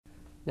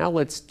Now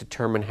let's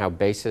determine how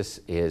basis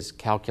is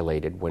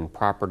calculated when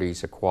property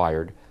is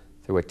acquired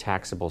through a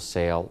taxable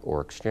sale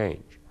or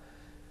exchange.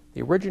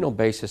 The original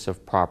basis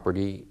of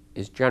property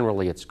is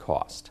generally its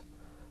cost.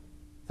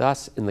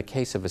 Thus, in the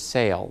case of a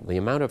sale, the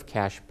amount of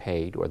cash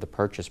paid or the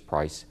purchase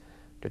price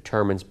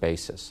determines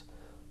basis.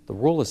 The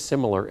rule is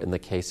similar in the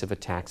case of a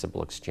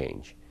taxable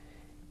exchange.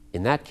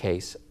 In that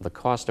case, the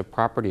cost of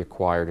property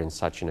acquired in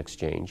such an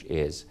exchange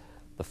is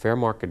the fair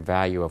market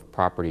value of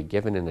property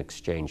given in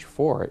exchange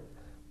for it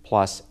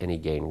plus any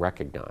gain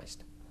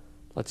recognized.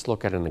 Let's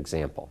look at an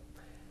example.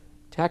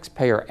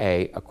 Taxpayer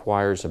A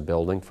acquires a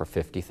building for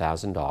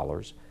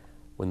 $50,000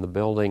 when the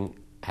building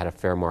had a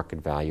fair market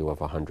value of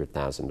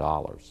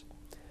 $100,000.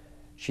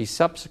 She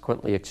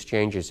subsequently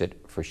exchanges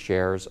it for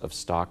shares of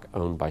stock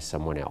owned by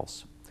someone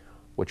else,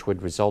 which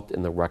would result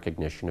in the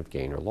recognition of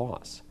gain or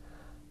loss.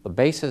 The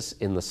basis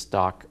in the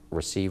stock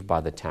received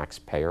by the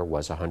taxpayer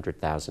was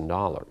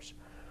 $100,000.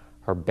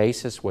 Her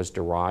basis was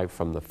derived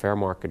from the fair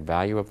market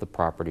value of the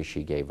property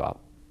she gave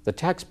up. The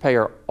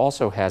taxpayer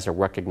also has a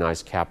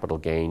recognized capital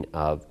gain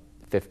of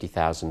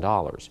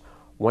 $50,000,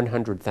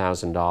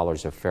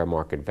 $100,000 of fair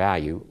market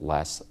value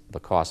less the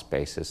cost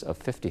basis of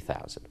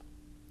 $50,000.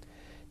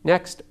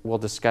 Next, we'll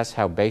discuss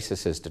how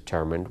basis is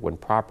determined when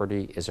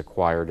property is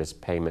acquired as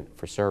payment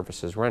for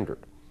services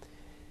rendered.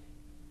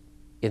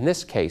 In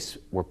this case,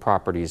 where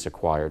property is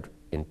acquired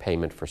in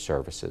payment for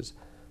services,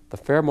 the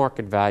fair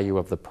market value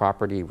of the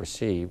property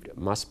received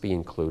must be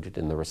included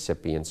in the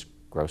recipient's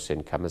gross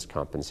income as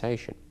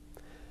compensation.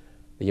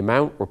 The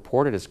amount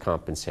reported as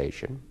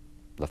compensation,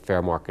 the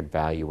fair market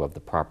value of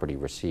the property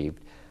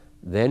received,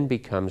 then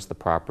becomes the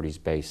property's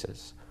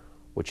basis,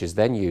 which is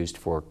then used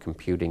for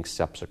computing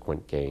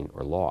subsequent gain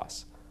or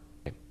loss.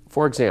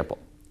 For example,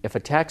 if a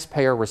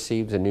taxpayer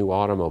receives a new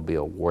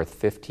automobile worth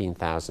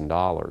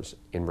 $15,000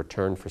 in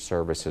return for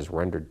services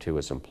rendered to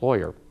his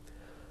employer,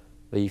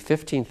 the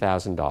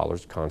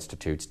 $15,000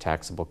 constitutes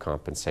taxable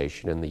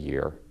compensation in the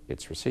year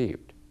it's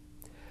received.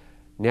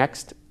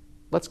 Next,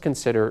 let's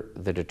consider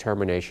the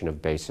determination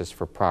of basis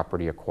for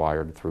property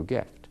acquired through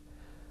gift.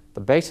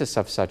 The basis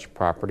of such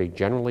property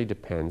generally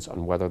depends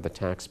on whether the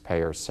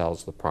taxpayer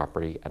sells the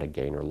property at a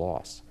gain or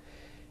loss,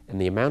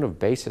 and the amount of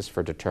basis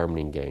for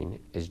determining gain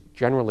is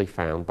generally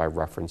found by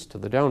reference to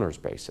the donor's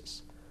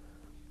basis.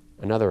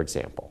 Another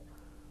example,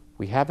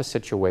 we have a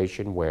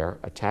situation where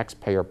a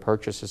taxpayer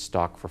purchases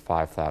stock for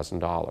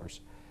 $5,000.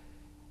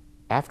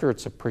 After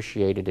it's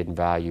appreciated in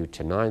value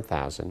to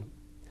 $9,000,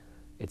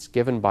 it's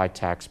given by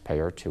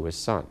taxpayer to his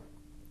son.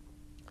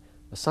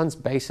 The son's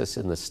basis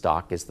in the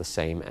stock is the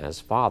same as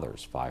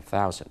father's,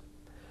 $5,000.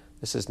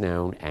 This is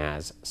known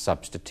as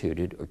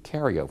substituted or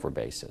carryover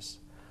basis.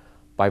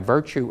 By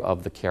virtue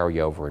of the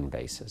carryover in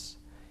basis,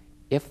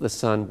 if the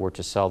son were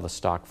to sell the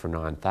stock for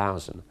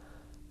 $9,000,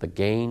 the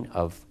gain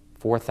of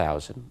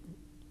 $4,000,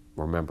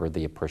 remember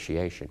the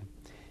appreciation,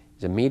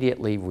 is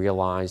immediately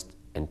realized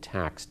and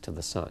taxed to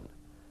the son.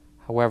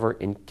 However,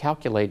 in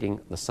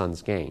calculating the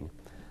son's gain,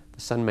 the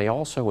son may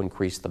also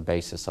increase the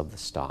basis of the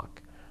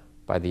stock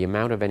by the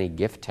amount of any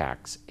gift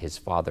tax his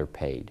father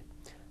paid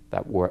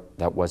that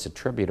was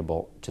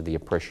attributable to the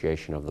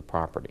appreciation of the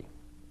property.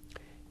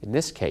 In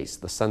this case,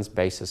 the son's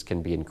basis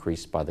can be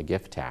increased by the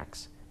gift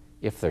tax,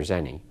 if there's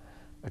any,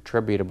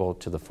 attributable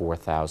to the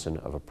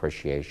 $4,000 of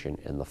appreciation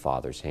in the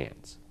father's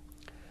hands.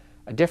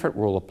 A different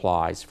rule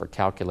applies for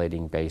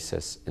calculating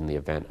basis in the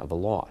event of a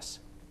loss.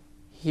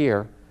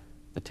 Here,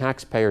 the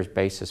taxpayer's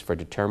basis for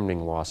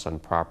determining loss on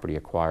property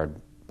acquired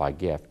by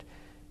gift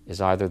is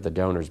either the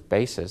donor's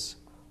basis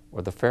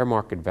or the fair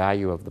market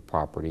value of the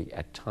property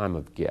at time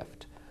of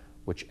gift,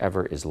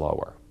 whichever is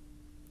lower.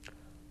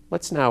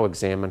 Let's now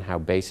examine how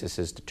basis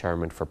is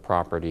determined for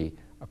property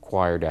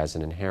acquired as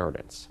an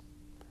inheritance.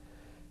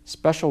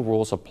 Special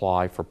rules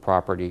apply for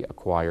property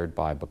acquired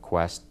by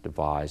bequest,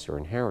 devise, or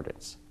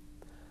inheritance.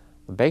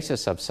 The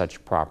basis of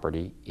such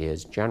property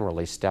is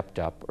generally stepped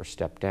up or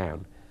stepped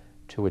down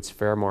to its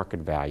fair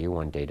market value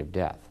on date of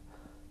death.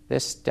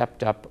 This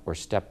stepped up or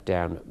stepped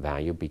down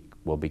value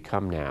will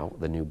become now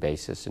the new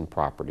basis in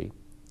property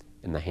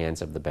in the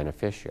hands of the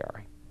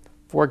beneficiary.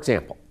 For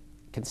example,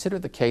 consider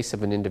the case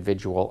of an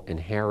individual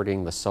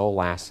inheriting the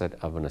sole asset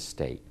of an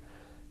estate,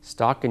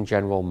 stock in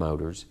General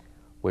Motors,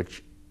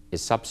 which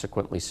is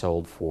subsequently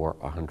sold for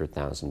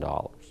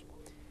 $100,000.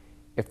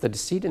 If the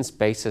decedent's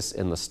basis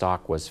in the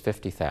stock was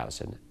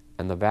 $50,000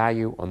 and the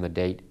value on the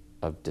date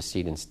of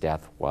decedent's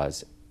death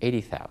was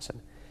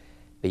 $80,000,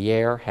 the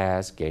heir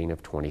has gain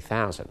of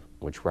 $20,000,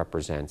 which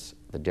represents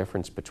the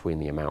difference between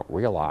the amount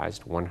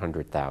realized,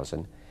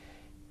 $100,000,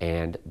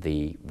 and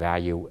the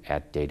value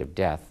at date of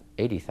death,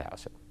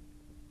 $80,000.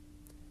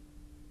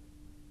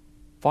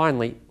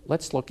 Finally,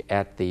 let's look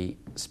at the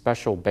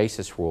special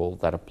basis rule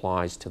that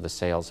applies to the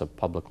sales of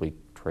publicly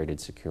traded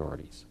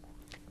securities.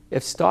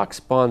 If stocks,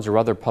 bonds, or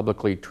other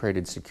publicly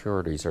traded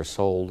securities are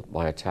sold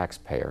by a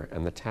taxpayer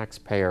and the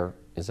taxpayer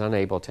is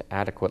unable to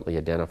adequately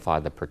identify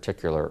the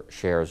particular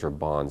shares or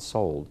bonds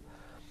sold,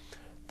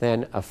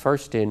 then a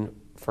first-in,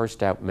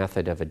 first-out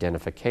method of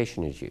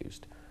identification is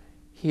used.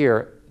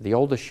 Here, the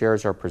oldest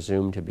shares are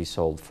presumed to be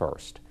sold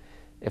first.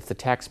 If the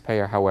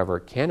taxpayer, however,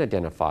 can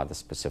identify the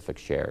specific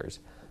shares,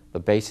 the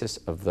basis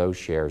of those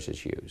shares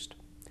is used.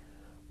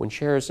 When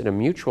shares in a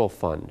mutual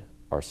fund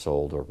are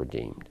sold or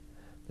redeemed,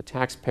 the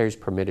taxpayer is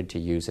permitted to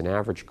use an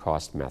average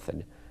cost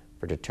method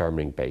for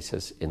determining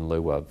basis in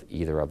lieu of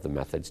either of the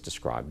methods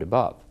described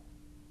above.